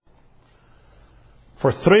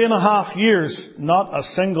For 3.5 years, not a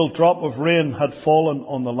single drop of rain had fallen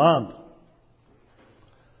on the land.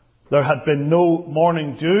 There had been no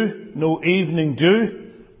morning dew, no evening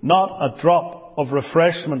dew, not a drop of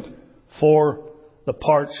refreshment for the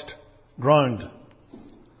parched ground.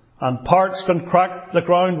 And parched and cracked the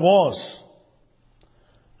ground was.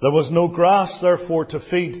 There was no grass, therefore, to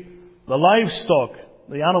feed the livestock.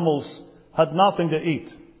 The animals had nothing to eat.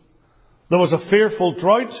 There was a fearful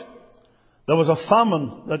drought. There was a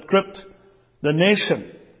famine that gripped the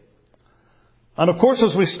nation. And of course,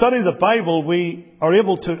 as we study the Bible, we are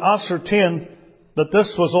able to ascertain that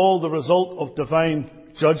this was all the result of divine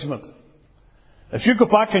judgment. If you go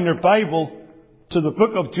back in your Bible to the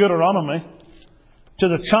book of Deuteronomy, to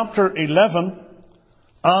the chapter 11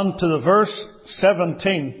 and to the verse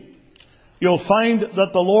 17, you'll find that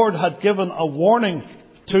the Lord had given a warning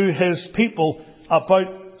to His people about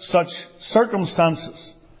such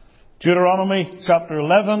circumstances. Deuteronomy chapter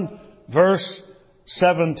 11, verse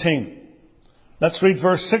 17. Let's read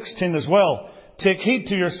verse 16 as well. Take heed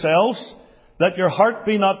to yourselves, that your heart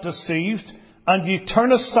be not deceived, and ye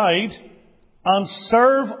turn aside and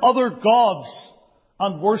serve other gods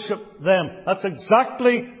and worship them. That's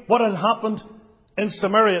exactly what had happened in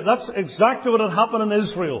Samaria. That's exactly what had happened in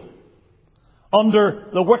Israel. Under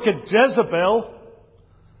the wicked Jezebel,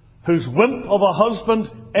 whose wimp of a husband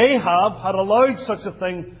Ahab had allowed such a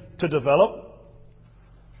thing to develop,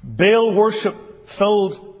 Baal worship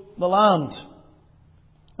filled the land.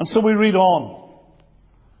 And so we read on.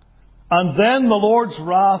 And then the Lord's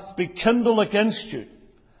wrath be kindled against you,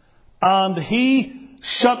 and He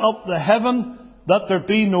shut up the heaven, that there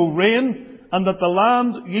be no rain, and that the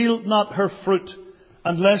land yield not her fruit,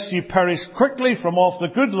 unless ye perish quickly from off the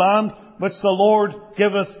good land which the Lord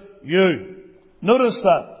giveth you. Notice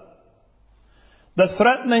that. The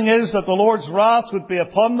threatening is that the Lord's wrath would be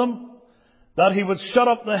upon them, that He would shut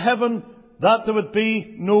up the heaven, that there would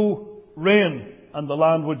be no rain, and the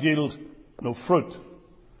land would yield no fruit.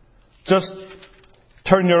 Just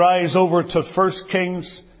turn your eyes over to 1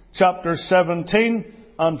 Kings chapter 17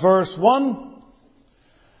 and verse 1.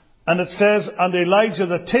 And it says, And Elijah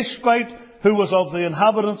the Tishbite, who was of the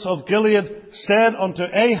inhabitants of Gilead, said unto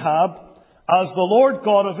Ahab, As the Lord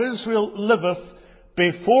God of Israel liveth,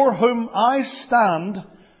 before whom I stand,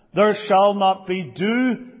 there shall not be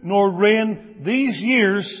dew nor rain these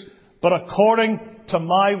years, but according to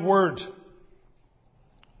my word.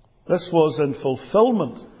 This was in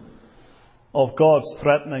fulfillment of God's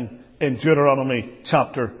threatening in Deuteronomy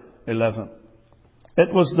chapter 11.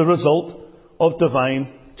 It was the result of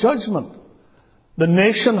divine judgment. The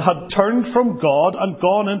nation had turned from God and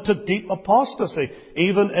gone into deep apostasy,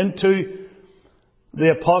 even into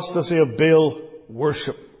the apostasy of Baal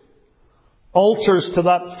worship. Altars to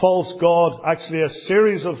that false god, actually a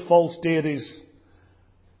series of false deities,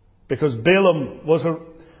 because Balaam was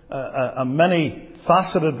a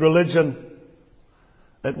many-faceted religion.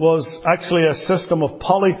 It was actually a system of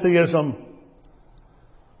polytheism.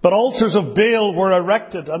 But altars of Baal were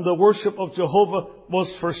erected, and the worship of Jehovah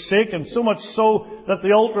was forsaken, so much so that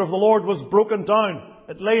the altar of the Lord was broken down.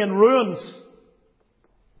 It lay in ruins.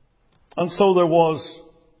 And so there was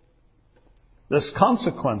this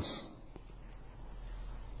consequence,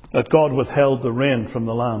 that God withheld the rain from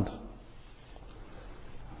the land.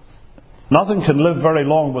 Nothing can live very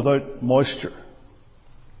long without moisture.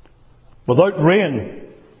 Without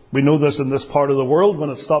rain, we know this in this part of the world, when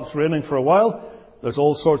it stops raining for a while, there's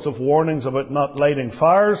all sorts of warnings about not lighting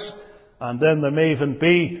fires, and then there may even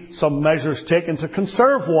be some measures taken to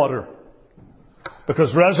conserve water,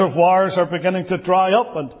 because reservoirs are beginning to dry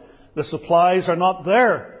up and the supplies are not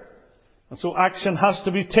there. And so action has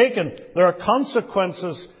to be taken. There are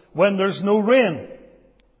consequences when there's no rain.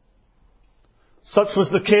 Such was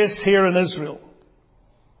the case here in Israel.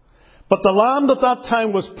 But the land at that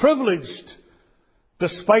time was privileged,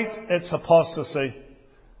 despite its apostasy,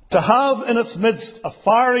 to have in its midst a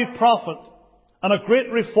fiery prophet and a great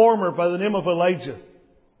reformer by the name of Elijah.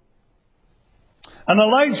 And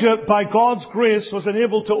Elijah, by God's grace, was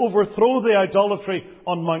enabled to overthrow the idolatry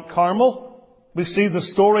on Mount Carmel. We see the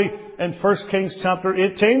story in 1 Kings chapter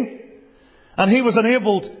 18. And he was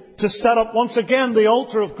enabled to set up once again the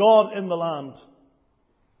altar of God in the land.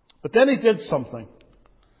 But then he did something.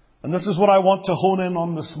 And this is what I want to hone in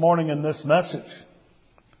on this morning in this message.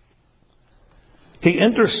 He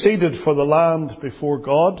interceded for the land before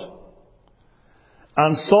God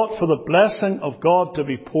and sought for the blessing of God to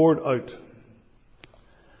be poured out.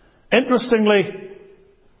 Interestingly,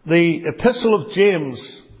 the Epistle of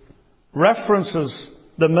James references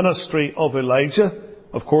the ministry of Elijah.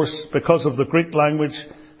 Of course, because of the Greek language,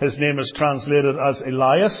 his name is translated as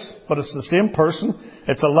Elias, but it's the same person.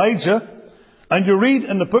 It's Elijah. And you read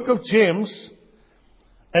in the book of James,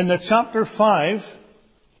 in the chapter 5,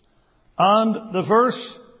 and the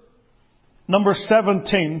verse number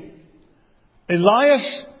 17,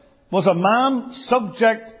 Elias was a man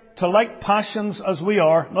subject to like passions as we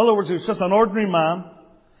are. In other words, he was just an ordinary man.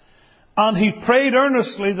 And he prayed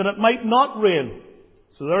earnestly that it might not rain.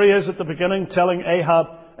 So there he is at the beginning telling Ahab,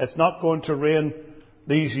 it's not going to rain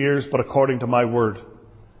these years, but according to my word.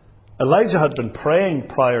 Elijah had been praying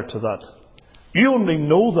prior to that. You only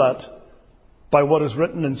know that by what is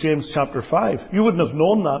written in James chapter 5. You wouldn't have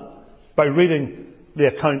known that by reading the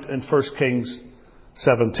account in 1 Kings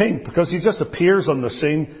 17, because he just appears on the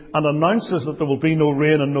scene and announces that there will be no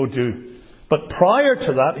rain and no dew. But prior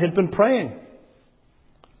to that, he'd been praying.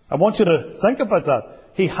 I want you to think about that.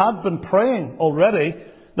 He had been praying already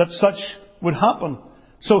that such would happen.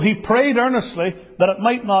 So he prayed earnestly that it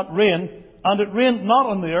might not rain, and it rained not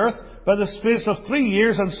on the earth by the space of 3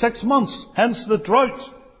 years and 6 months, hence the drought.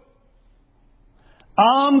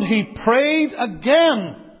 And he prayed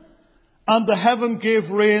again, and the heaven gave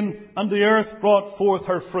rain, and the earth brought forth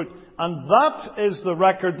her fruit. And that is the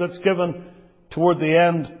record that's given toward the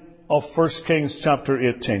end of 1 Kings chapter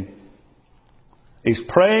 18. He's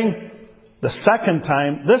praying the second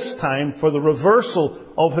time, this time for the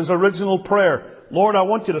reversal of his original prayer. Lord, I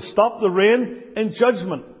want you to stop the rain in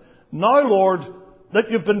judgment. Now, Lord, that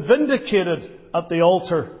you've been vindicated at the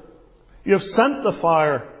altar. You've sent the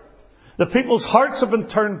fire. The people's hearts have been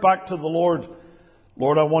turned back to the Lord.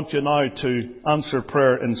 Lord, I want you now to answer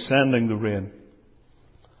prayer in sending the rain.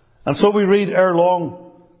 And so we read, ere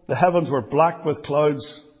long, the heavens were black with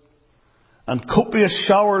clouds, and copious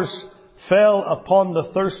showers fell upon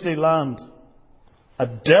the thirsty land. A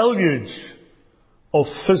deluge of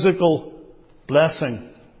physical blessing.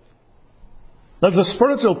 There's a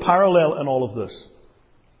spiritual parallel in all of this.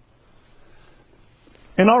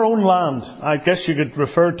 In our own land, I guess you could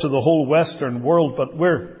refer to the whole Western world, but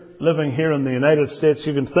we're living here in the United States.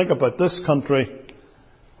 You can think about this country.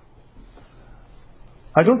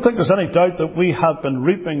 I don't think there's any doubt that we have been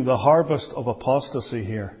reaping the harvest of apostasy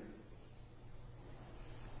here.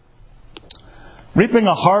 Reaping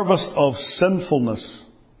a harvest of sinfulness.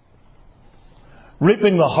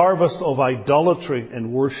 Reaping the harvest of idolatry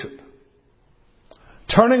in worship.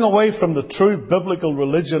 Turning away from the true biblical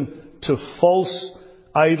religion to false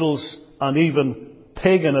idols and even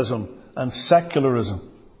paganism and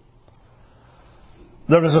secularism.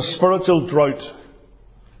 There is a spiritual drought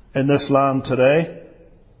in this land today.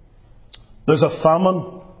 There's a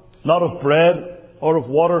famine, not of bread or of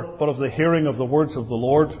water, but of the hearing of the words of the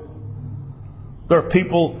Lord. There are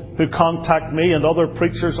people who contact me and other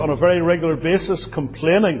preachers on a very regular basis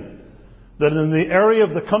complaining that in the area of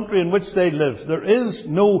the country in which they live, there is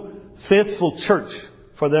no faithful church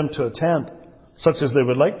for them to attend, such as they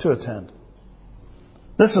would like to attend.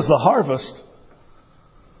 This is the harvest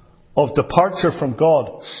of departure from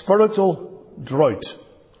God, spiritual drought.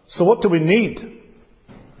 So what do we need?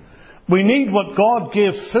 We need what God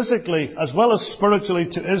gave physically as well as spiritually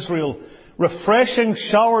to Israel, refreshing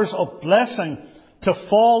showers of blessing to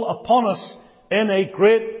fall upon us in a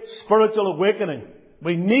great spiritual awakening.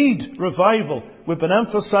 We need revival. We've been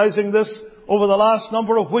emphasizing this over the last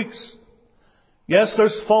number of weeks. Yes,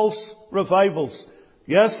 there's false revivals.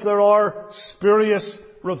 Yes, there are spurious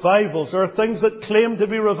revivals. There are things that claim to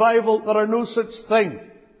be revival that are no such thing.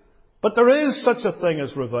 But there is such a thing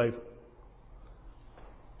as revival.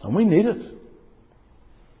 And we need it.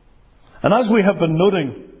 And as we have been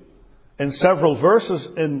noting in several verses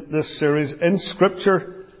in this series, in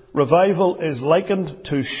Scripture, revival is likened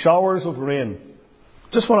to showers of rain.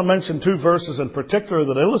 Just want to mention two verses in particular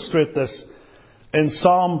that illustrate this. In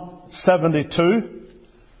Psalm 72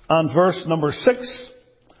 and verse number 6,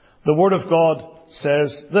 the Word of God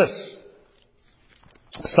says this.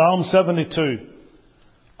 Psalm 72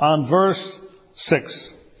 and verse 6.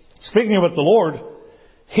 Speaking about the Lord,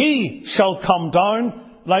 He shall come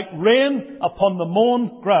down like rain upon the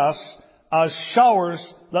mown grass, as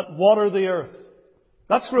showers that water the earth.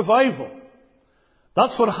 That's revival.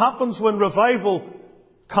 That's what happens when revival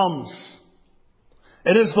comes.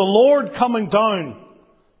 It is the Lord coming down,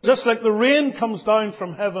 just like the rain comes down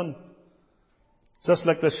from heaven, just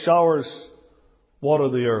like the showers water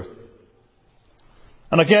the earth.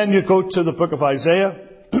 And again, you go to the book of Isaiah,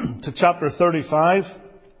 to chapter 35,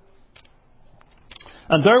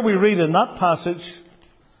 and there we read in that passage,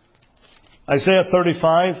 Isaiah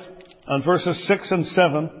 35 and verses 6 and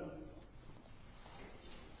 7,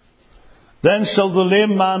 Then shall the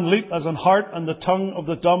lame man leap as an hart, and the tongue of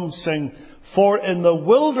the dumb sing. For in the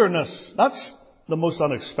wilderness, that's the most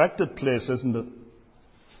unexpected place, isn't it?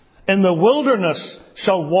 In the wilderness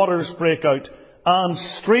shall waters break out, and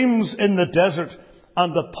streams in the desert,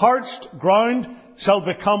 and the parched ground shall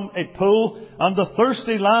become a pool, and the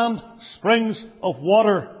thirsty land springs of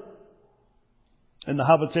water. In the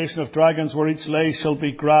habitation of dragons, where each lay, shall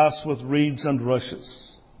be grass with reeds and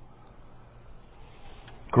rushes.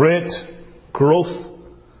 Great growth,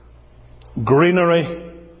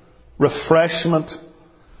 greenery, refreshment,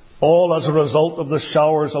 all as a result of the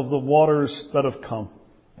showers of the waters that have come.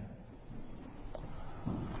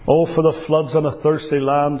 Oh, for the floods on a thirsty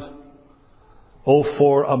land. Oh,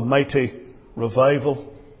 for a mighty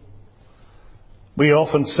revival. We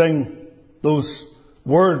often sing those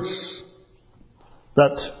words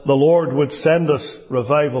that the Lord would send us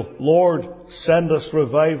revival. Lord, send us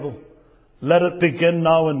revival. Let it begin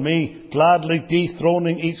now in me, gladly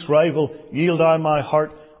dethroning each rival. Yield I my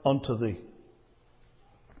heart unto thee.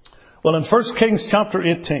 Well, in 1 Kings chapter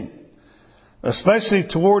 18, especially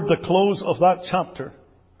toward the close of that chapter,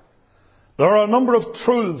 there are a number of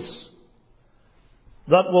truths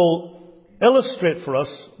that will illustrate for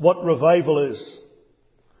us what revival is.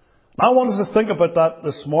 I want us to think about that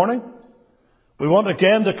this morning. We want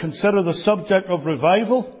again to consider the subject of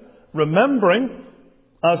revival, remembering,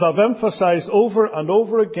 as I've emphasized over and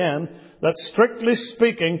over again, that strictly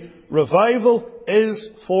speaking, revival is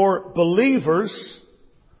for believers,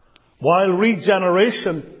 while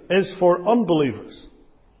regeneration is for unbelievers.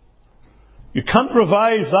 You can't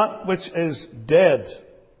revive that which is dead.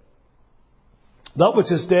 That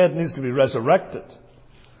which is dead needs to be resurrected.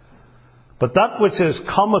 But that which is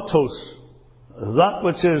comatose, that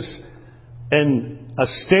which is in a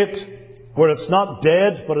state where it's not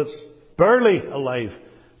dead, but it's barely alive,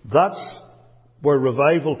 that's where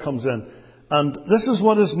revival comes in. And this is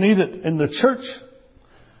what is needed in the church.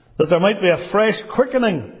 That there might be a fresh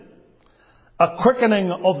quickening. A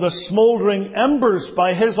quickening of the smouldering embers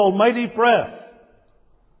by His almighty breath.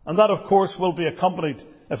 And that, of course, will be accompanied,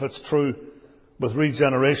 if it's true, with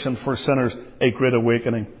regeneration for sinners, a great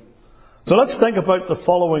awakening. So let's think about the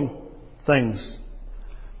following things.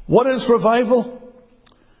 What is revival?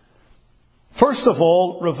 First of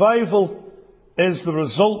all, revival is the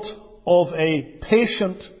result of a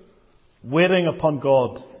patient waiting upon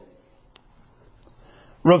God.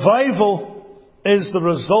 Revival is the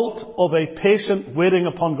result of a patient waiting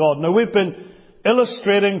upon God. Now, we've been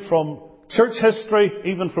illustrating from church history,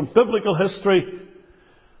 even from biblical history,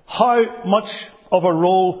 how much of a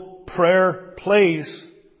role prayer plays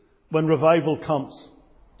when revival comes.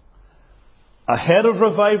 Ahead of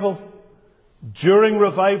revival, during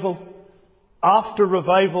revival, after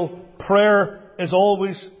revival, prayer is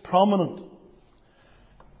always prominent.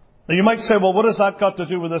 Now, you might say, well, what has that got to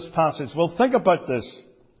do with this passage? Well, think about this.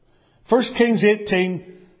 1 Kings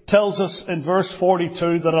 18 tells us in verse 42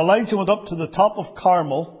 that Elijah went up to the top of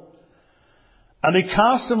Carmel and he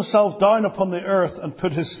cast himself down upon the earth and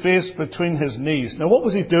put his face between his knees. Now, what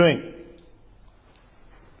was he doing?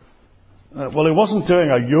 Well, he wasn't doing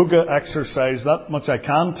a yoga exercise, that much I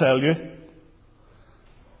can tell you.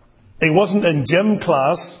 He wasn't in gym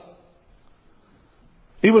class.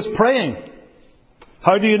 He was praying.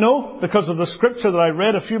 How do you know? Because of the scripture that I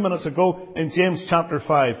read a few minutes ago in James chapter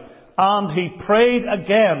 5. And he prayed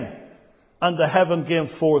again, and the heaven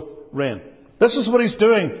gave forth rain. This is what he's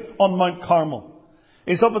doing on Mount Carmel.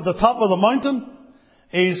 He's up at the top of the mountain.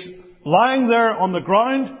 He's lying there on the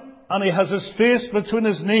ground, and he has his face between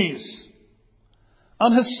his knees.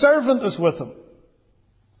 And his servant is with him.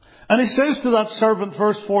 And he says to that servant,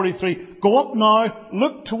 verse 43, go up now,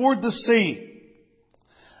 look toward the sea.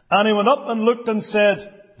 And he went up and looked and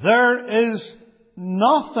said, there is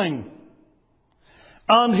nothing.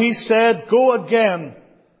 And he said, go again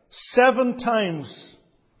 7 times.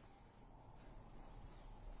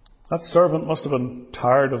 That servant must have been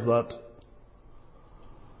tired of that.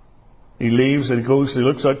 He leaves and he goes, he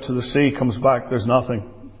looks out to the sea, comes back, there's nothing.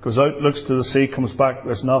 Goes out, looks to the sea, comes back,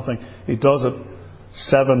 there's nothing. He does it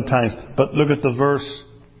 7 times. But look at the verse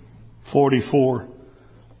 44.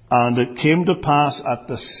 And it came to pass at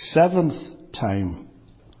the 7th time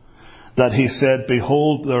that he said,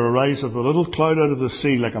 behold, there ariseth a little cloud out of the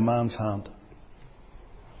sea like a man's hand.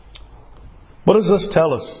 What does this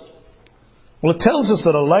tell us? Well, it tells us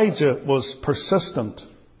that Elijah was persistent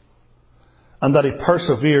and that he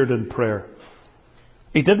persevered in prayer.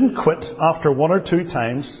 He didn't quit after 1 or 2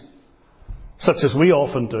 times, such as we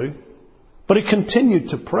often do, but he continued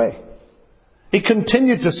to pray. He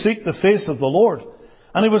continued to seek the face of the Lord.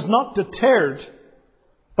 And he was not deterred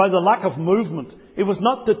by the lack of movement. He was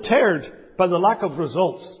not deterred by the lack of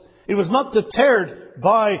results. He was not deterred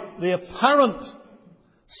by the apparent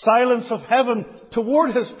silence of heaven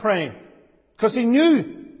toward his praying. Because he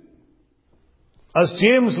knew, as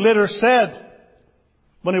James later said,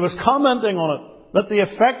 when he was commenting on it, that the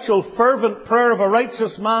effectual, fervent prayer of a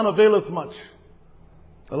righteous man availeth much.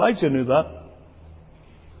 Elijah knew that.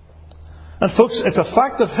 And folks, it's a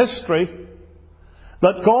fact of history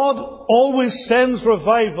that God always sends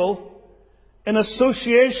revival in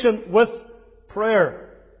association with prayer.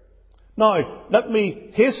 Now, let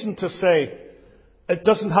me hasten to say, it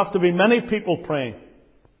doesn't have to be many people praying.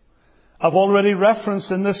 I've already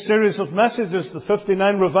referenced in this series of messages the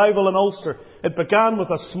 59 revival in Ulster. It began with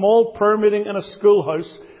a small prayer meeting in a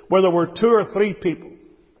schoolhouse where there were 2 or 3 people.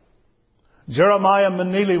 Jeremiah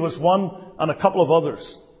Maneely was one and a couple of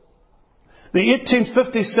others. The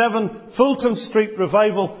 1857 Fulton Street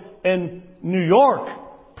revival in New York,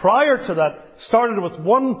 prior to that, started with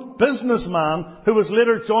one businessman who was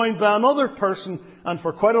later joined by another person, and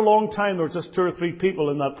for quite a long time there were just 2 or 3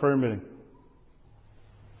 people in that prayer meeting.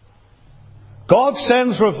 God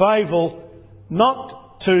sends revival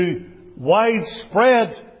not to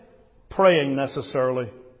widespread praying necessarily,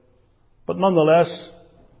 but nonetheless,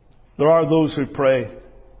 there are those who pray.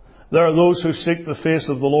 There are those who seek the face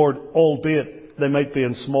of the Lord, albeit they might be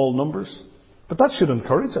in small numbers. But that should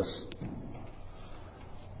encourage us.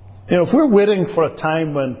 You know, if we're waiting for a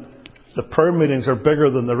time when the prayer meetings are bigger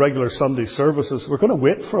than the regular Sunday services, we're going to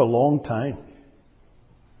wait for a long time.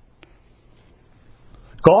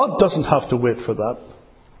 God doesn't have to wait for that.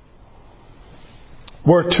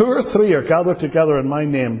 Where 2 or 3 are gathered together in my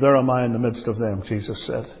name, there am I in the midst of them, Jesus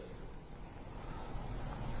said.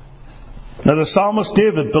 Now the psalmist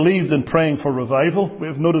David believed in praying for revival. We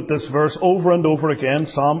have noted this verse over and over again,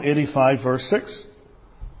 Psalm 85 verse 6.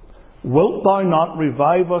 Wilt thou not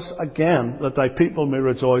revive us again, that thy people may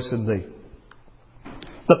rejoice in thee?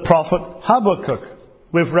 The prophet Habakkuk,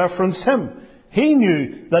 we've referenced him. He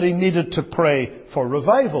knew that he needed to pray for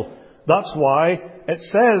revival. That's why it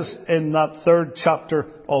says in that 3rd chapter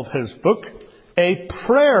of his book, a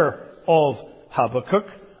prayer of Habakkuk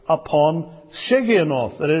upon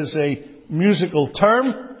Shigionoth. It is a musical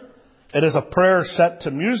term. It is a prayer set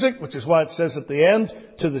to music, which is why it says at the end,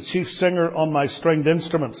 to the chief singer on my stringed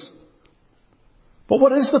instruments. But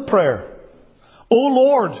what is the prayer? O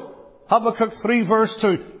Lord, Habakkuk 3 verse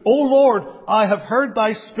 2, O Lord, I have heard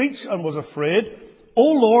thy speech and was afraid. O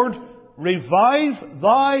Lord, revive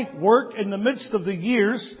thy work in the midst of the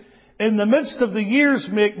years. In the midst of the years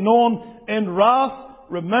make known, in wrath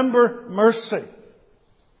remember mercy.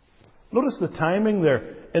 Notice the timing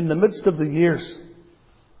there. In the midst of the years.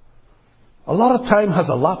 A lot of time has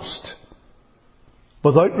elapsed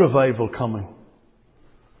without revival coming.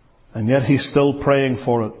 And yet he's still praying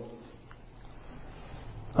for it.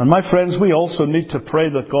 And my friends, we also need to pray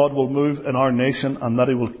that God will move in our nation and that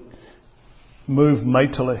he will move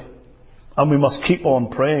mightily. And we must keep on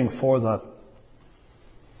praying for that.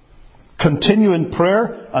 Continue in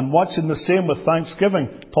prayer and watch in the same with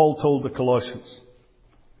thanksgiving, Paul told the Colossians.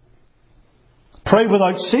 Pray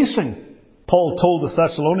without ceasing, Paul told the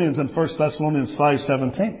Thessalonians in 1 Thessalonians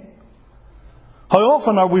 5:17. How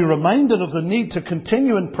often are we reminded of the need to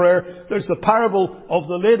continue in prayer? There's the parable of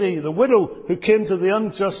the lady, the widow, who came to the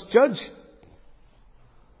unjust judge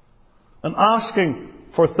and asking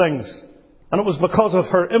for things. And it was because of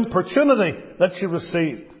her importunity that she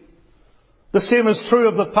received. The same is true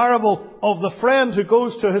of the parable of the friend who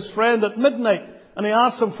goes to his friend at midnight and he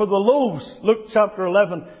asks him for the loaves, Luke chapter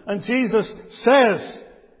 11. And Jesus says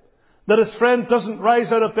that his friend doesn't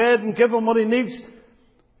rise out of bed and give him what he needs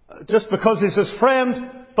just because he's his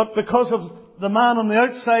friend, but because of the man on the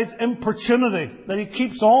outside's importunity, that he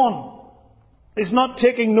keeps on. He's not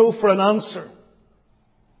taking no for an answer.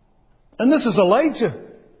 And this is Elijah.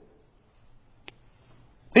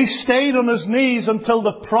 He stayed on his knees until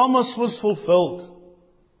the promise was fulfilled.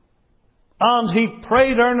 And he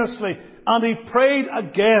prayed earnestly. And he prayed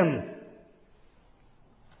again.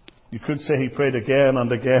 You could say he prayed again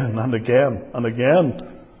and again and again and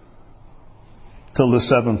again. Till the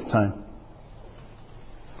 7th time.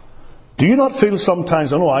 Do you not feel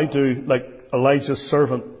sometimes, I know I do, like Elijah's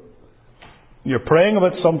servant. You're praying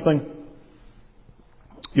about something.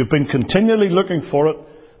 You've been continually looking for it,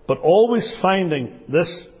 but always finding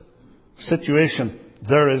this situation,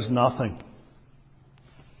 there is nothing.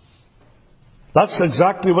 That's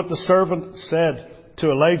exactly what the servant said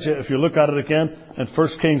to Elijah, if you look at it again in 1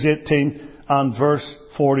 Kings 18 and verse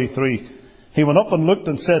 43. He went up and looked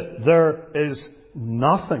and said, there is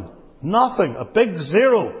nothing. Nothing. A big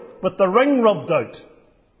zero with the ring rubbed out.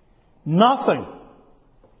 Nothing.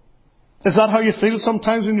 Is that how you feel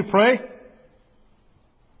sometimes when you pray?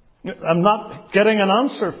 I'm not getting an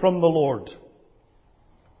answer from the Lord.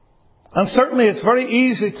 And certainly it's very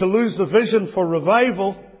easy to lose the vision for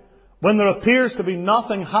revival when there appears to be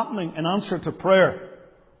nothing happening in answer to prayer.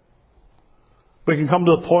 We can come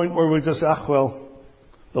to the point where we just say, well,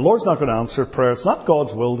 the Lord's not going to answer prayer. It's not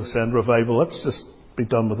God's will to send revival. Let's just be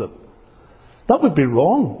done with it. That would be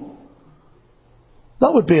wrong.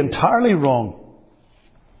 That would be entirely wrong.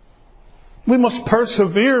 We must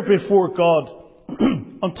persevere before God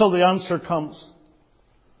until the answer comes.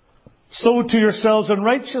 Sow to yourselves in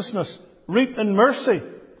righteousness, reap in mercy.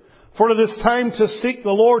 For it is time to seek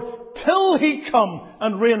the Lord till He come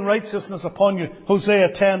and rain righteousness upon you. Hosea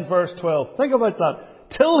 10 verse 12. Think about that.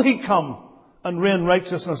 Till He come and rain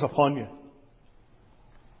righteousness upon you.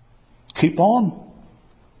 Keep on.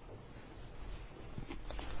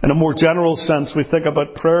 In a more general sense, we think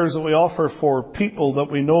about prayers that we offer for people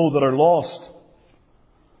that we know that are lost.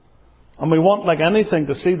 And we want, like anything,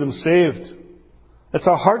 to see them saved. It's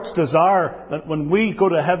our heart's desire that when we go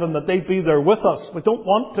to heaven that they be there with us. We don't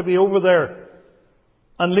want to be over there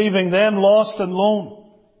and leaving them lost and lone.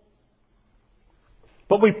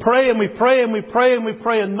 But we pray and we pray and we pray and we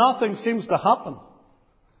pray and nothing seems to happen.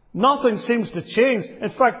 Nothing seems to change.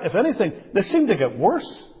 In fact, if anything, they seem to get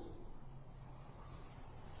worse.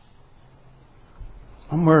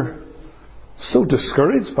 And we're so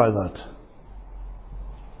discouraged by that.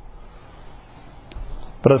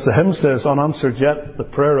 But as the hymn says, unanswered yet the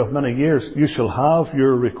prayer of many years, you shall have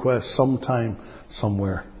your request sometime,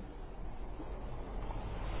 somewhere.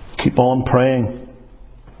 Keep on praying.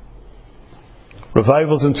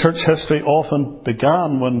 Revivals in church history often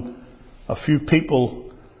began when a few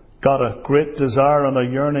people got a great desire and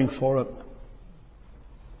a yearning for it.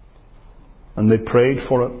 And they prayed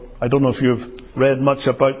for it. I don't know if you've read much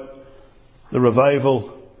about the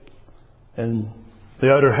revival in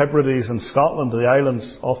the Outer Hebrides in Scotland, the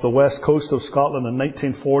islands off the west coast of Scotland in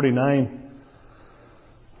 1949.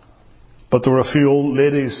 But there were a few old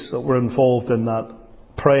ladies that were involved in that,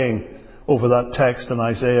 praying over that text in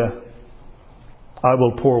Isaiah. I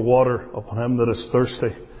will pour water upon him that is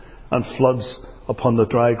thirsty, and floods upon the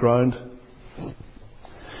dry ground.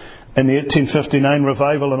 In the 1859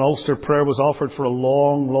 revival in Ulster, prayer was offered for a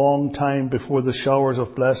long, long time before the showers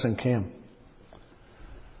of blessing came.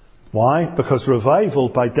 Why? Because revival,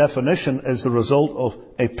 by definition, is the result of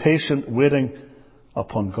a patient waiting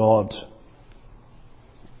upon God.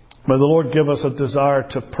 May the Lord give us a desire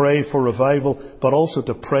to pray for revival, but also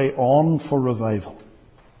to pray on for revival.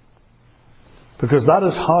 Because that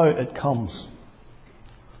is how it comes.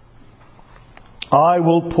 I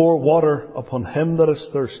will pour water upon him that is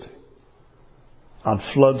thirsty, and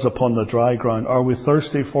floods upon the dry ground. Are we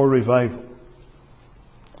thirsty for revival?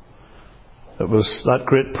 It was that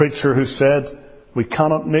great preacher who said, we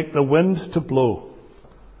cannot make the wind to blow,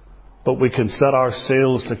 but we can set our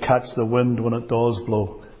sails to catch the wind when it does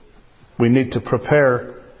blow. We need to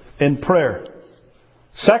prepare in prayer.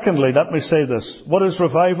 Secondly, let me say this. What is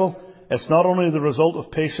revival? It's not only the result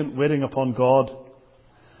of patient waiting upon God.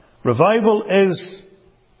 Revival is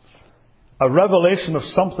a revelation of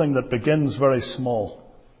something that begins very small.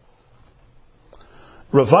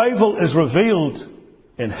 Revival is revealed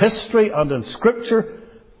in history and in Scripture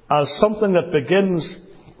as something that begins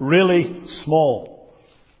really small.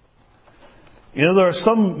 You know, there are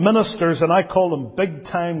some ministers, and I call them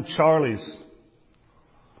big-time Charlies.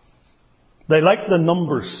 They like the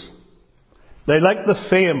numbers. They like the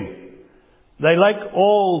fame. They like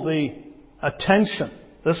all the attention,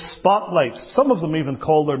 the spotlights. Some of them even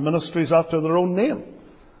call their ministries after their own name.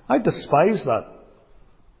 I despise that.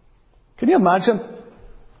 Can you imagine?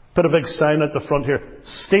 Put a big sign at the front here.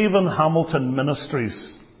 Stephen Hamilton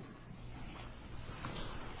Ministries.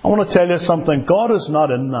 I want to tell you something. God is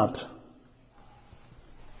not in that.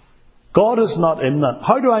 God is not in that.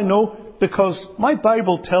 How do I know? Because my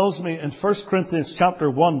Bible tells me in 1 Corinthians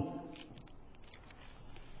chapter 1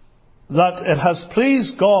 that it has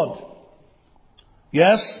pleased God,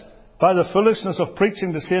 yes, by the foolishness of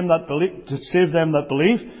preaching to save them that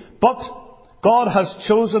believe, but God has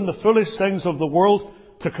chosen the foolish things of the world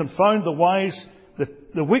to confound the wise,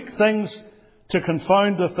 the weak things to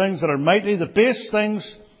confound the things that are mighty, the base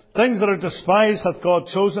things that are despised hath God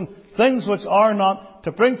chosen, things which are not,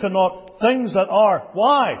 to bring to naught things that are.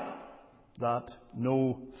 Why? That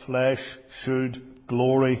no flesh should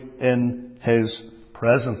glory in His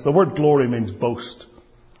presence. The word glory means boast.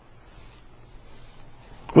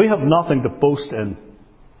 We have nothing to boast in.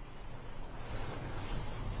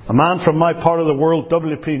 A man from my part of the world,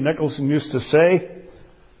 W.P. Nicholson, used to say,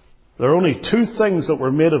 there are only two things that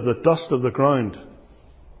were made of the dust of the ground.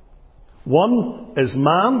 One is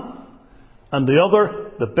man, and the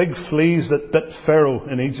other, the big fleas that bit Pharaoh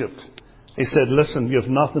in Egypt. He said, listen, you have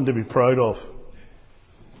nothing to be proud of.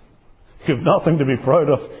 You have nothing to be proud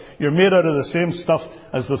of. You're made out of the same stuff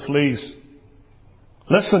as the fleas.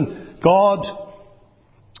 Listen, God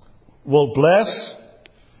will bless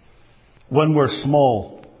when we're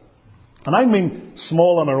small. And I mean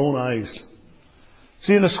small in our own eyes.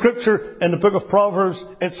 See, in the scripture, in the book of Proverbs,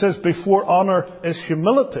 it says, before honour is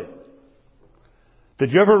humility.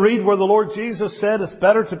 Did you ever read where the Lord Jesus said it's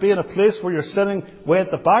better to be in a place where you're sitting way at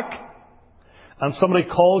the back and somebody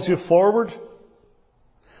calls you forward,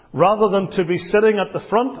 rather than to be sitting at the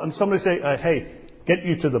front and somebody say, hey, get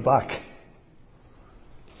you to the back?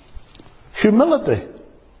 Humility.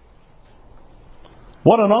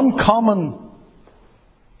 What an uncommon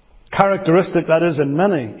characteristic that is in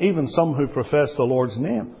many, even some who profess the Lord's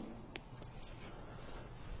name.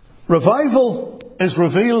 Revival is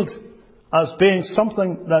revealed as being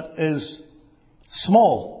something that is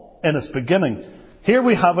small in its beginning. Here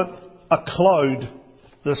we have it, a cloud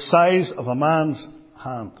the size of a man's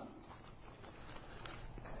hand.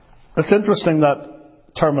 It's interesting,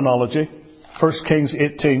 that terminology. 1 Kings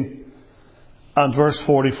 18 and verse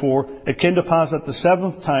 44. It came to pass at the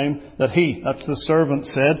seventh time that he, that's the servant,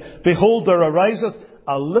 said, behold, there ariseth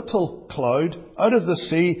a little cloud out of the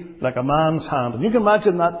sea like a man's hand. And you can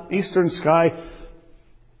imagine that eastern sky,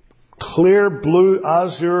 clear blue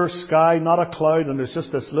azure sky, not a cloud, and there's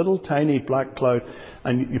just this little tiny black cloud,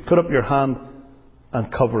 and you put up your hand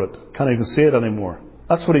and cover it. Can't even see it anymore.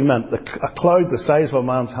 That's what he meant. A cloud the size of a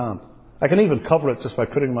man's hand. I can even cover it just by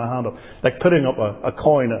putting my hand up, like putting up a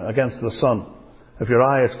coin against the sun. If your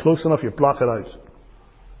eye is close enough, you block it out.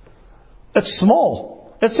 It's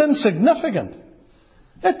small. It's insignificant.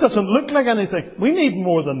 It doesn't look like anything. We need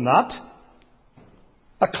more than that.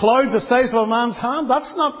 A cloud the size of a man's hand,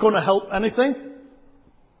 that's not going to help anything.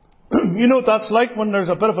 You know what that's like when there's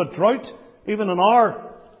a bit of a drought, even in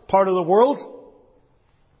our part of the world.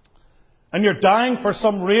 And you're dying for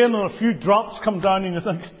some rain and a few drops come down and you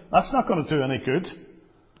think, that's not going to do any good.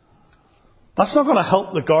 That's not going to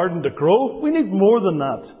help the garden to grow. We need more than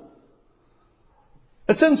that.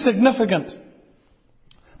 It's insignificant.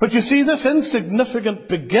 But you see, this insignificant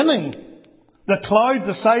beginning, the cloud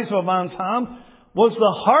the size of a man's hand, was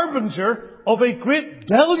the harbinger of a great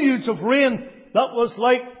deluge of rain that was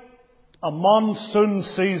like a monsoon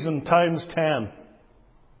season times 10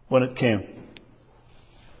 when it came.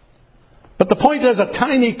 But the point is, a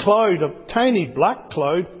tiny cloud, a tiny black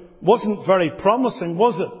cloud, wasn't very promising,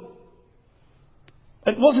 was it?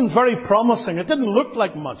 It wasn't very promising. It didn't look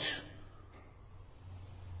like much.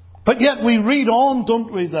 But yet we read on,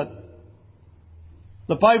 don't we, that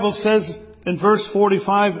the Bible says in verse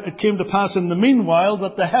 45, it came to pass in the meanwhile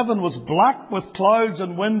that the heaven was black with clouds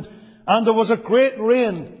and wind, and there was a great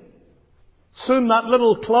rain. Soon that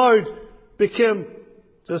little cloud became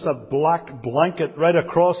just a black blanket right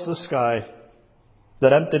across the sky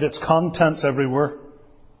that emptied its contents everywhere.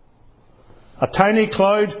 A tiny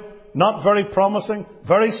cloud, not very promising,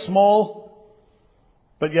 very small,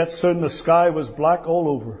 but yet soon the sky was black all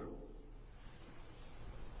over.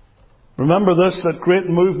 Remember this, that great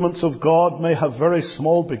movements of God may have very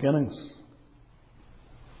small beginnings.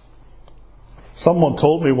 Someone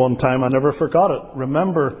told me one time, I never forgot it,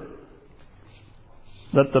 remember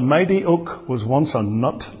that the mighty oak was once a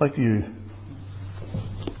nut like you.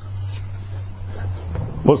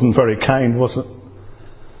 Wasn't very kind, was it?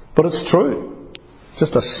 But it's true.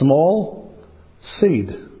 Just a small seed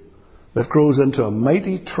that grows into a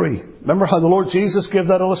mighty tree. Remember how the Lord Jesus gave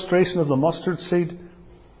that illustration of the mustard seed?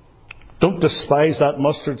 Don't despise that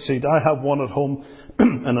mustard seed. I have one at home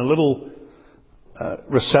in a little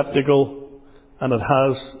receptacle, and it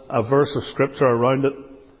has a verse of scripture around it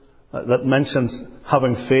that mentions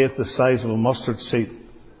having faith the size of a mustard seed.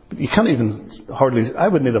 But you can't even hardly, I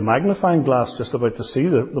would need a magnifying glass just about to see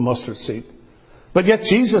the mustard seed. But yet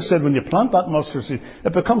Jesus said when you plant that mustard seed,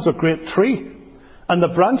 it becomes a great tree. And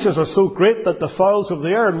the branches are so great that the fowls of the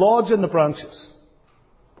air lodge in the branches.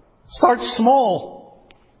 Start small.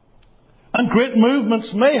 And great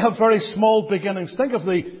movements may have very small beginnings. Think of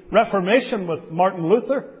the Reformation with Martin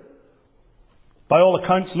Luther. By all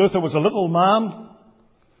accounts, Luther was a little man,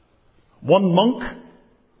 one monk,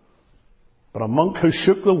 but a monk who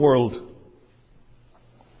shook the world.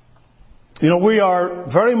 You know, we are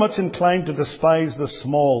very much inclined to despise the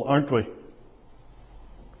small, aren't we?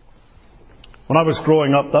 When I was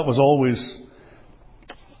growing up, that was always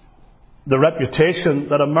the reputation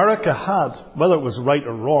that America had, whether it was right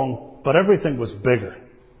or wrong, but everything was bigger.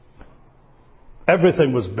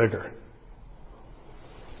 Everything was bigger.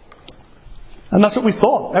 And that's what we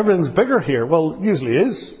thought. Everything's bigger here. Well, it usually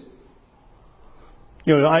is.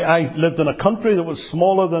 You know, I lived in a country that was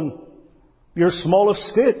smaller than your smallest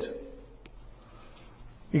state.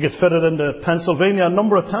 You get fitted into Pennsylvania a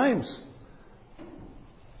number of times.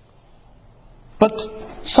 But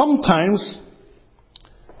sometimes,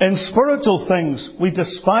 in spiritual things, we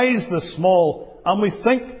despise the small and we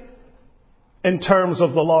think in terms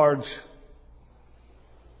of the large.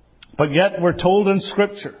 But yet we're told in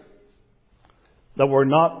Scripture that we're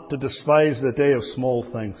not to despise the day of small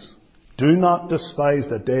things. Do not despise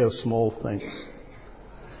the day of small things.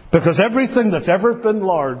 Because everything that's ever been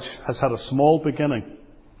large has had a small beginning.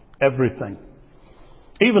 Everything.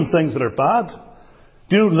 Even things that are bad.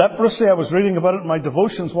 Do you know leprosy? I was reading about it in my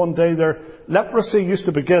devotions one day there. Leprosy used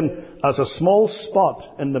to begin as a small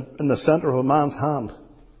spot in the centre of a man's hand.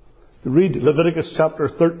 You read Leviticus chapter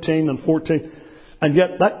 13 and 14. And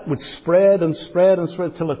yet that would spread and spread and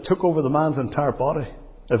spread till it took over the man's entire body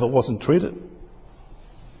if it wasn't treated.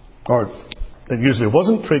 Or it usually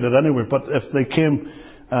wasn't treated anyway, but if they came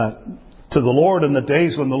to the Lord in the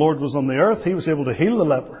days when the Lord was on the earth, He was able to heal the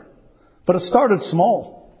leper. But it started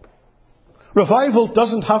small. Revival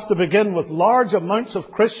doesn't have to begin with large amounts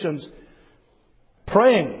of Christians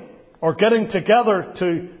praying or getting together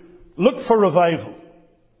to look for revival.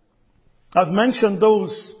 I've mentioned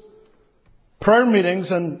those prayer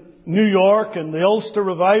meetings in New York and the Ulster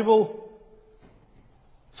Revival.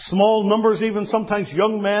 Small numbers, even sometimes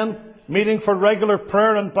young men, meeting for regular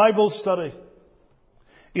prayer and Bible study.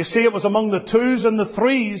 You see, it was among the 2s and the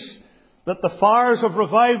 3s that the fires of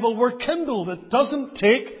revival were kindled. It doesn't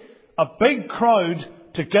take a big crowd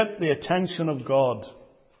to get the attention of God.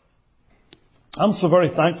 I'm so very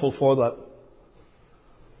thankful for that.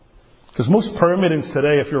 Because most prayer meetings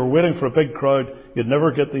today, if you were waiting for a big crowd, you'd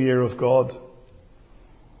never get the ear of God.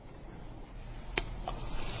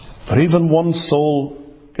 But even one soul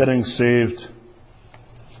getting saved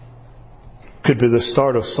could be the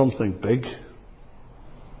start of something big.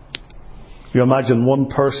 You imagine one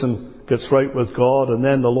person gets right with God, and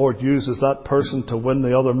then the Lord uses that person to win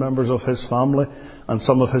the other members of His family and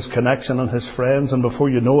some of His connection and His friends, and before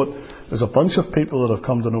you know it, there's a bunch of people that have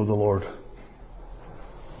come to know the Lord.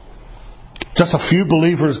 Just a few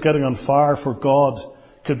believers getting on fire for God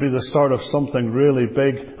could be the start of something really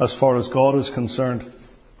big as far as God is concerned.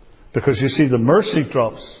 Because you see, the mercy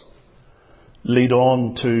drops lead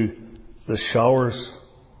on to the showers.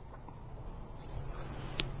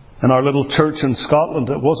 In our little church in Scotland,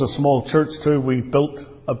 it was a small church too, we built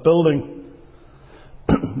a building.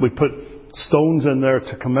 We put stones in there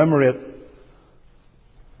to commemorate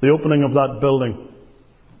the opening of that building.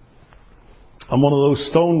 And one of those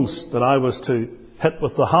stones that I was to hit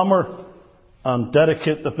with the hammer and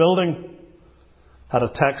dedicate the building had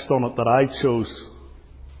a text on it that I chose.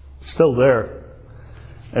 It's still there.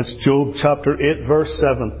 It's Job chapter 8 verse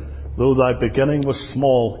 7. Though thy beginning was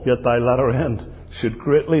small, yet thy latter end should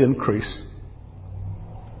greatly increase.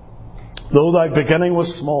 Though thy beginning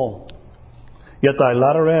was small, yet thy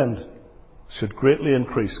latter end should greatly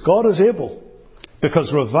increase. God is able,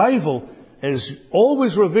 because revival is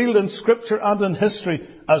always revealed in Scripture and in history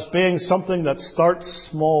as being something that starts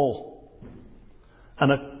small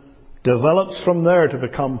and it develops from there to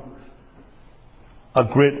become a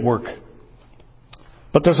great work.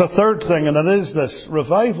 But there's a third thing, and it is this.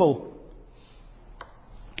 Revival,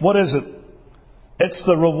 what is it? It's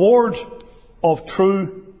the reward of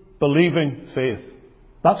true believing faith.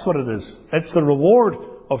 That's what it is. It's the reward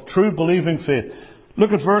of true believing faith.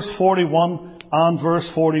 Look at verse 41 and verse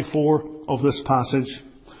 44 of this passage.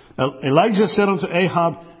 Elijah said unto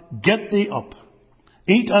Ahab, Get thee up,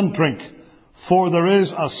 eat and drink, for there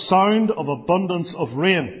is a sound of abundance of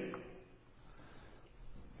rain.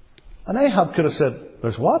 And Ahab could have said,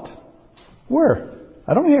 There's what? Where?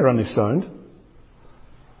 I don't hear any sound.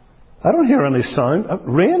 I don't hear any sound.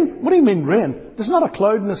 Rain? What do you mean rain? There's not a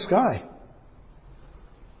cloud in the sky.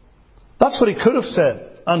 That's what he could have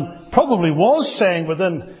said, and probably was saying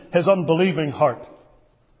within his unbelieving heart.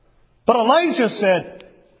 But Elijah said,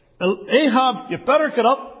 Ahab, you better get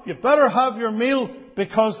up, you better have your meal,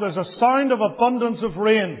 because there's a sound of abundance of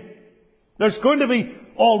rain. There's going to be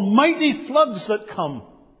almighty floods that come.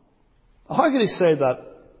 How could he say that?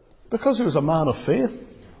 Because he was a man of faith.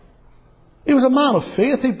 He was a man of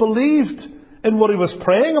faith. He believed in what he was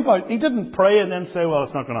praying about. He didn't pray and then say, well,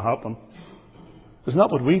 it's not going to happen. Isn't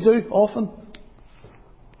that what we do often?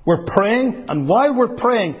 We're praying, and while we're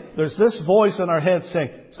praying, there's this voice in our head saying,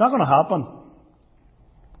 it's not going to happen.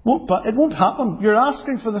 It won't happen. You're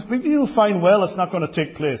asking for this, but you'll find, well, it's not going to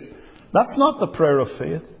take place. That's not the prayer of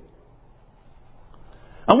faith.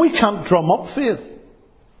 And we can't drum up faith.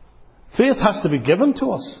 Faith has to be given to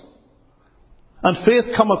us. And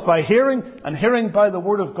faith cometh by hearing, and hearing by the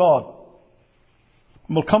word of God.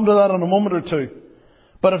 And we'll come to that in a moment or two.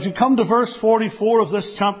 But if you come to verse 44 of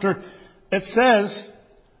this chapter, it says,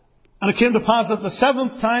 "And it came to pass at the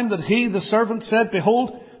 7th time that he, the servant, said,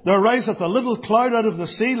 Behold, there ariseth a little cloud out of the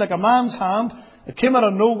sea, like a man's hand. It came out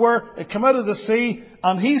of nowhere. It came out of the sea.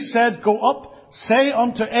 And he said, Go up, say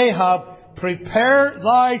unto Ahab, Prepare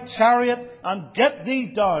thy chariot, and get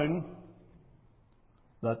thee down,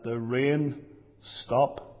 that the rain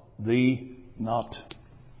stop thee not."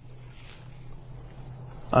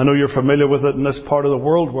 I know you're familiar with it in this part of the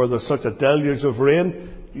world where there's such a deluge of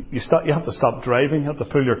rain. You have to stop driving. You have to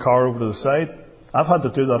pull your car over to the side. I've had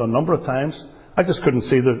to do that a number of times. I just couldn't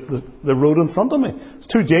see the road in front of me. It's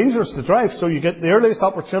too dangerous to drive. So you get the earliest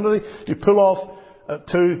opportunity, you pull off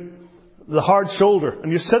to the hard shoulder and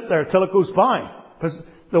you sit there till it goes by. Because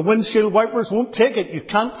the windshield wipers won't take it. You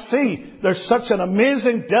can't see. There's such an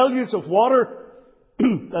amazing deluge of water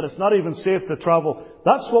that it's not even safe to travel.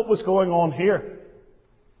 That's what was going on here.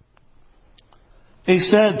 He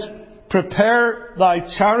said, "Prepare thy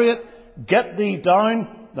chariot, get thee down,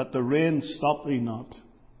 that the rain stop thee not."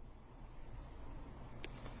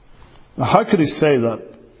 Now, how could he say that?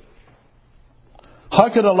 How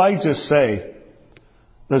could Elijah say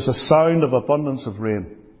there's a sound of abundance of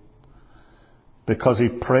rain? Because he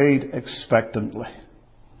prayed expectantly.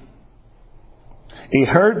 He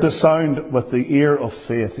heard the sound with the ear of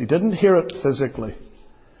faith. He didn't hear it physically.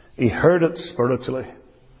 He heard it spiritually.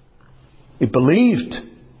 He believed.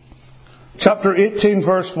 Chapter 18,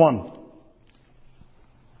 verse 1.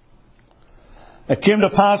 "It came to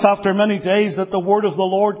pass after many days that the word of the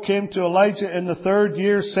Lord came to Elijah in the 3rd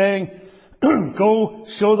year, saying, Go,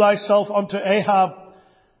 show thyself unto Ahab,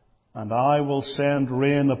 and I will send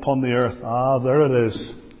rain upon the earth." There it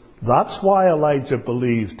is. That's why Elijah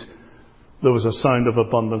believed there was a sound of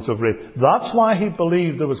abundance of rain. That's why he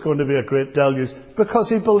believed there was going to be a great deluge. Because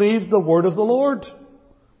he believed the word of the Lord.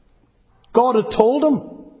 God had told him.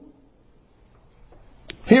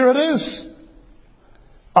 Here it is.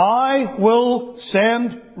 "I will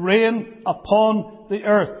send rain upon the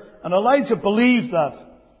earth." And Elijah believed that.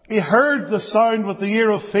 He heard the sound with the ear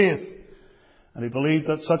of faith. And he believed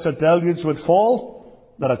that such a deluge would fall,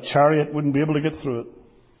 that a chariot wouldn't be able to get through it.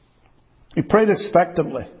 He prayed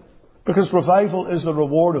expectantly, because revival is the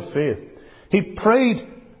reward of faith. He prayed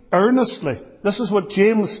earnestly. This is what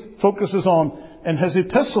James focuses on in his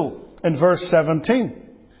epistle in verse 17.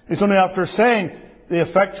 He's only after saying, "The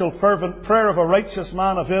effectual fervent prayer of a righteous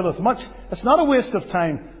man availeth much." It's not a waste of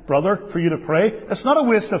time, brother, for you to pray. It's not a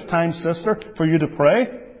waste of time, sister, for you to pray.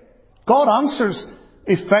 God answers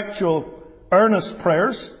effectual, earnest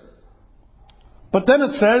prayers. But then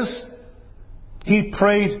it says, he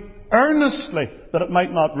prayed earnestly that it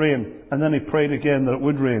might not rain. And then he prayed again that it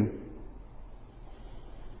would rain.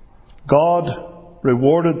 God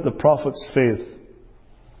rewarded the prophet's faith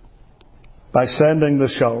by sending the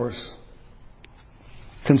showers.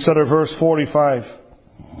 Consider verse 45.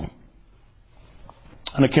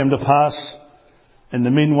 "And it came to pass in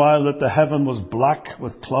the meanwhile that the heaven was black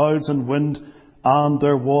with clouds and wind, and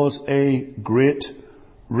there was a great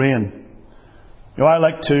rain." I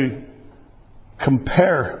like to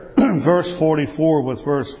compare verse 44 with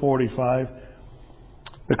verse 45.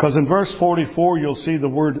 Because in verse 44 you'll see the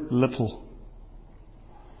word little.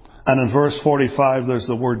 And in verse 45 there's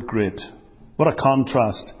the word great. What a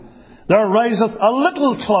contrast. "There ariseth a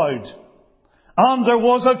little cloud, and there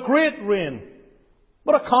was a great rain."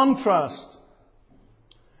 What a contrast.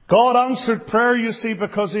 God answered prayer, you see,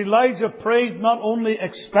 because Elijah prayed not only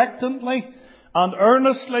expectantly and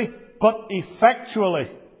earnestly, but effectually.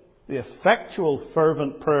 The effectual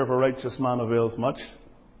fervent prayer of a righteous man availeth much.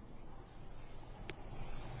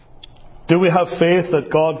 Do we have faith that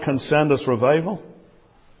God can send us revival?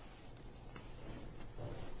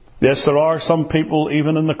 Yes, there are some people,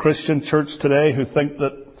 even in the Christian church today, who think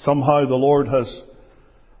that somehow the Lord has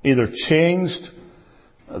either changed,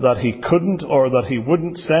 that he couldn't, or that he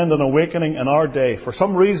wouldn't send an awakening in our day. For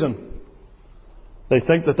some reason, they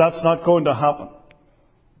think that that's not going to happen.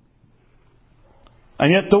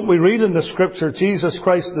 And yet, don't we read in the Scripture, Jesus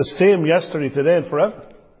Christ the same yesterday, today and forever?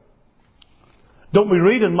 Don't we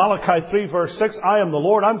read in Malachi 3 verse 6, "I am the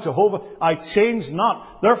Lord, I'm Jehovah, I change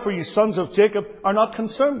not. Therefore you sons of Jacob are not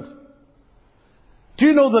concerned." Do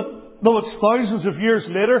you know that though it's thousands of years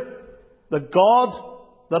later, the God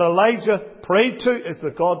that Elijah prayed to is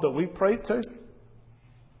the God that we pray to?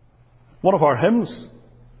 One of our hymns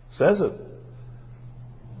says it.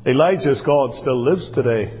 Elijah's God still lives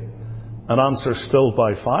today and answers still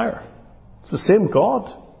by fire. It's the same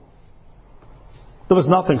God. There was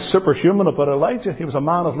nothing superhuman about Elijah. He was a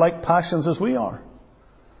man of like passions as we are.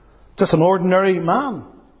 Just an ordinary man.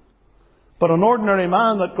 but an ordinary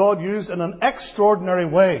man that God used in an extraordinary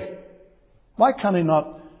way. Why can He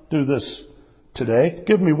not do this today?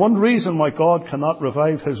 Give me one reason why God cannot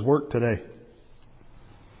revive His work today.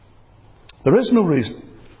 There is no reason.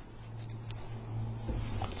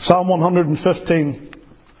 Psalm 115,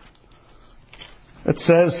 it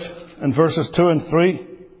says in verses 2 and 3,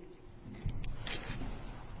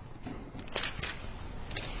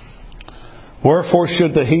 "Wherefore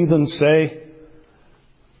should the heathen say,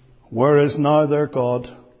 Where is now their God?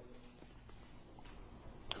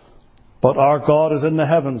 But our God is in the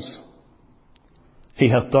heavens. He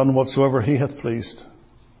hath done whatsoever He hath pleased."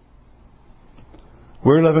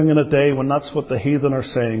 We're living in a day when that's what the heathen are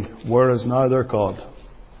saying. Where is now their God?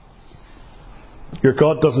 Your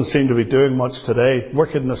God doesn't seem to be doing much today.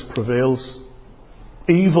 Wickedness prevails.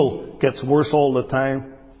 Evil gets worse all the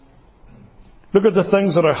time. Look at the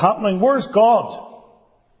things that are happening. Where's God?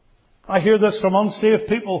 I hear this from unsaved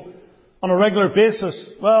people on a regular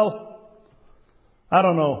basis. Well, I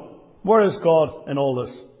don't know. Where is God in all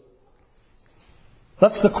this?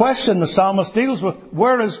 That's the question the psalmist deals with.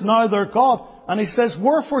 Where is now their God? And he says,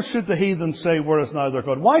 wherefore should the heathen say, where is now their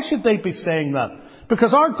God? Why should they be saying that?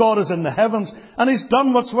 Because our God is in the heavens and He's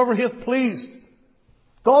done whatsoever He hath pleased.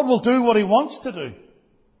 God will do what He wants to do.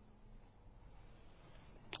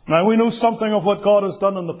 Now we know something of what God has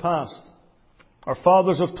done in the past. Our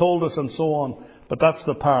fathers have told us and so on. But that's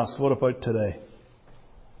the past. What about today?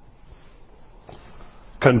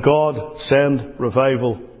 Can God send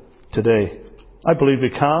revival today? I believe He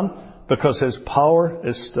can, because His power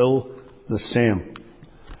is still the same.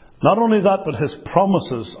 Not only that, but His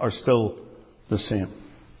promises are still the same.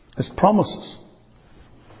 His promises.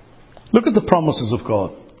 Look at the promises of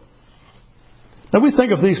God. Now we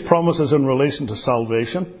think of these promises in relation to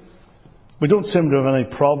salvation. We don't seem to have any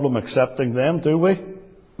problem accepting them, do we?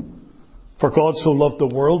 For God so loved the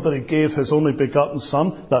world that He gave His only begotten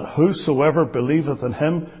Son, that whosoever believeth in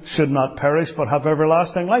Him should not perish but have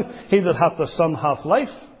everlasting life. He that hath the Son hath life.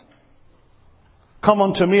 Come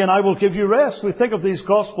unto me and I will give you rest. We think of these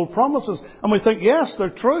gospel promises and we think, yes, they're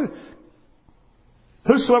true.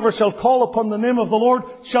 Whosoever shall call upon the name of the Lord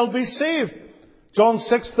shall be saved. John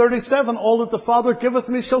 6:37, all that the Father giveth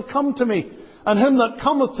me shall come to me. And him that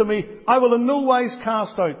cometh to me, I will in no wise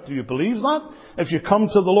cast out. Do you believe that? If you come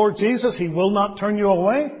to the Lord Jesus, He will not turn you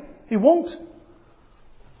away. He won't.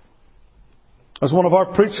 As one of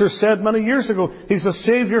our preachers said many years ago, He's a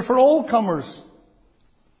Saviour for all comers.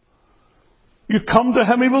 You come to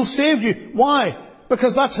Him, He will save you. Why?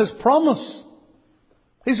 Because that's His promise.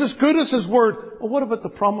 He's as good as His word. Well, what about the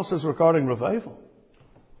promises regarding revival?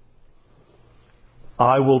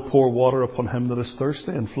 I will pour water upon him that is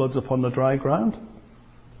thirsty and floods upon the dry ground.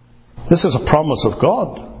 This is a promise of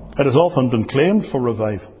God. It has often been claimed for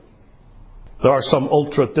revival. There are some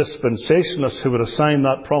ultra-dispensationalists who would assign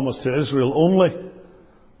that promise to Israel only.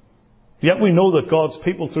 Yet we know that God's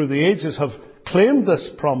people through the ages have claimed this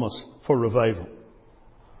promise for revival.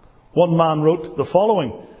 One man wrote the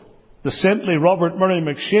following. The saintly Robert Murray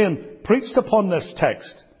McShane preached upon this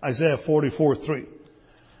text, Isaiah 44:3.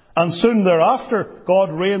 And soon thereafter,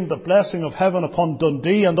 God rained the blessing of heaven upon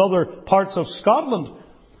Dundee and other parts of Scotland.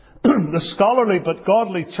 The scholarly but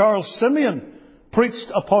godly Charles Simeon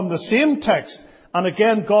preached upon the same text. And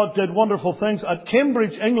again, God did wonderful things at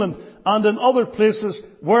Cambridge, England, and in other places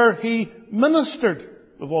where He ministered.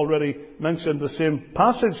 We've already mentioned the same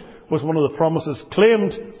passage was one of the promises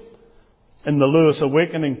claimed in the Lewis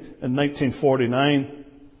Awakening in 1949.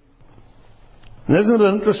 And isn't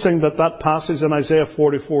it interesting that that passage in Isaiah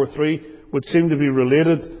 44:3 would seem to be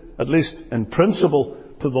related, at least in principle,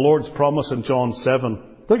 to the Lord's promise in John 7.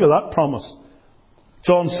 Think of that promise.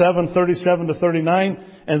 John 7:37-39,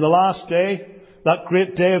 in the last day, that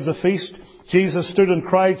great day of the feast, Jesus stood and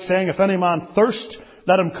cried, saying, If any man thirst,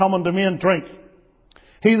 let him come unto me and drink.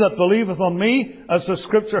 He that believeth on me, as the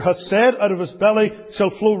Scripture hath said, out of his belly shall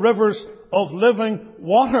flow rivers of living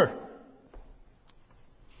water.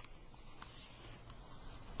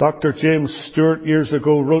 Dr. James Stewart years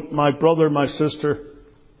ago wrote, My brother, my sister,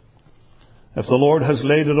 if the Lord has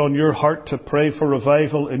laid it on your heart to pray for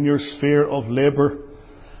revival in your sphere of labour,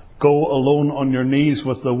 go alone on your knees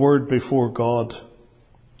with the word before God.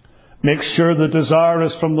 Make sure the desire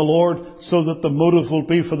is from the Lord, so that the motive will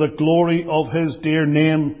be for the glory of His dear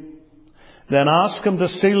name. Then ask Him to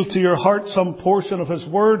seal to your heart some portion of His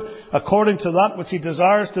word, according to that which He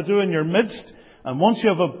desires to do in your midst. And once you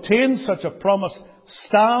have obtained such a promise,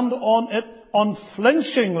 stand on it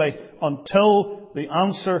unflinchingly until the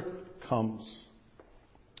answer comes.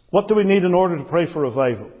 What do we need in order to pray for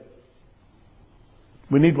revival?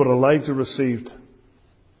 We need what Elijah received.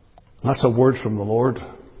 That's a word from the Lord.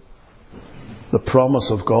 the promise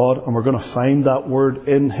of God, and we're going to find that word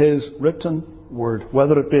in His written word.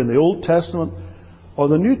 Whether it be in the Old Testament or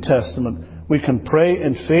the New Testament, we can pray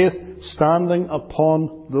in faith, standing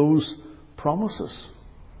upon those promises.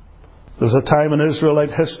 There's a time in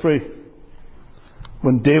Israelite history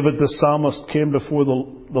when David the psalmist came before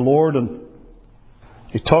the Lord, and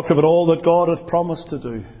he talked about all that God had promised to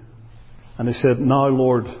do. And he said, "Now,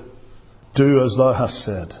 Lord, do as thou hast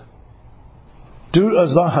said." Do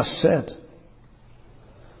as thou hast said.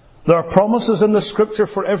 There are promises in the Scripture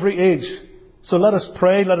for every age. So let us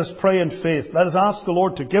pray in faith. Let us ask the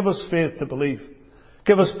Lord to give us faith to believe.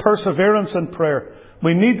 Give us perseverance in prayer.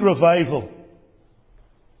 We need revival.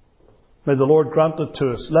 May the Lord grant it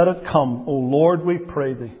to us. Let it come, O Lord, we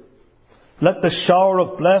pray Thee. Let the shower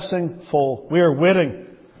of blessing fall. We are waiting.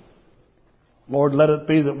 Lord, let it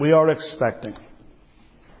be that we are expecting.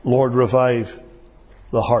 Lord, revive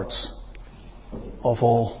the hearts of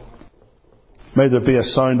all. May there be a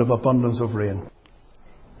sound of abundance of rain.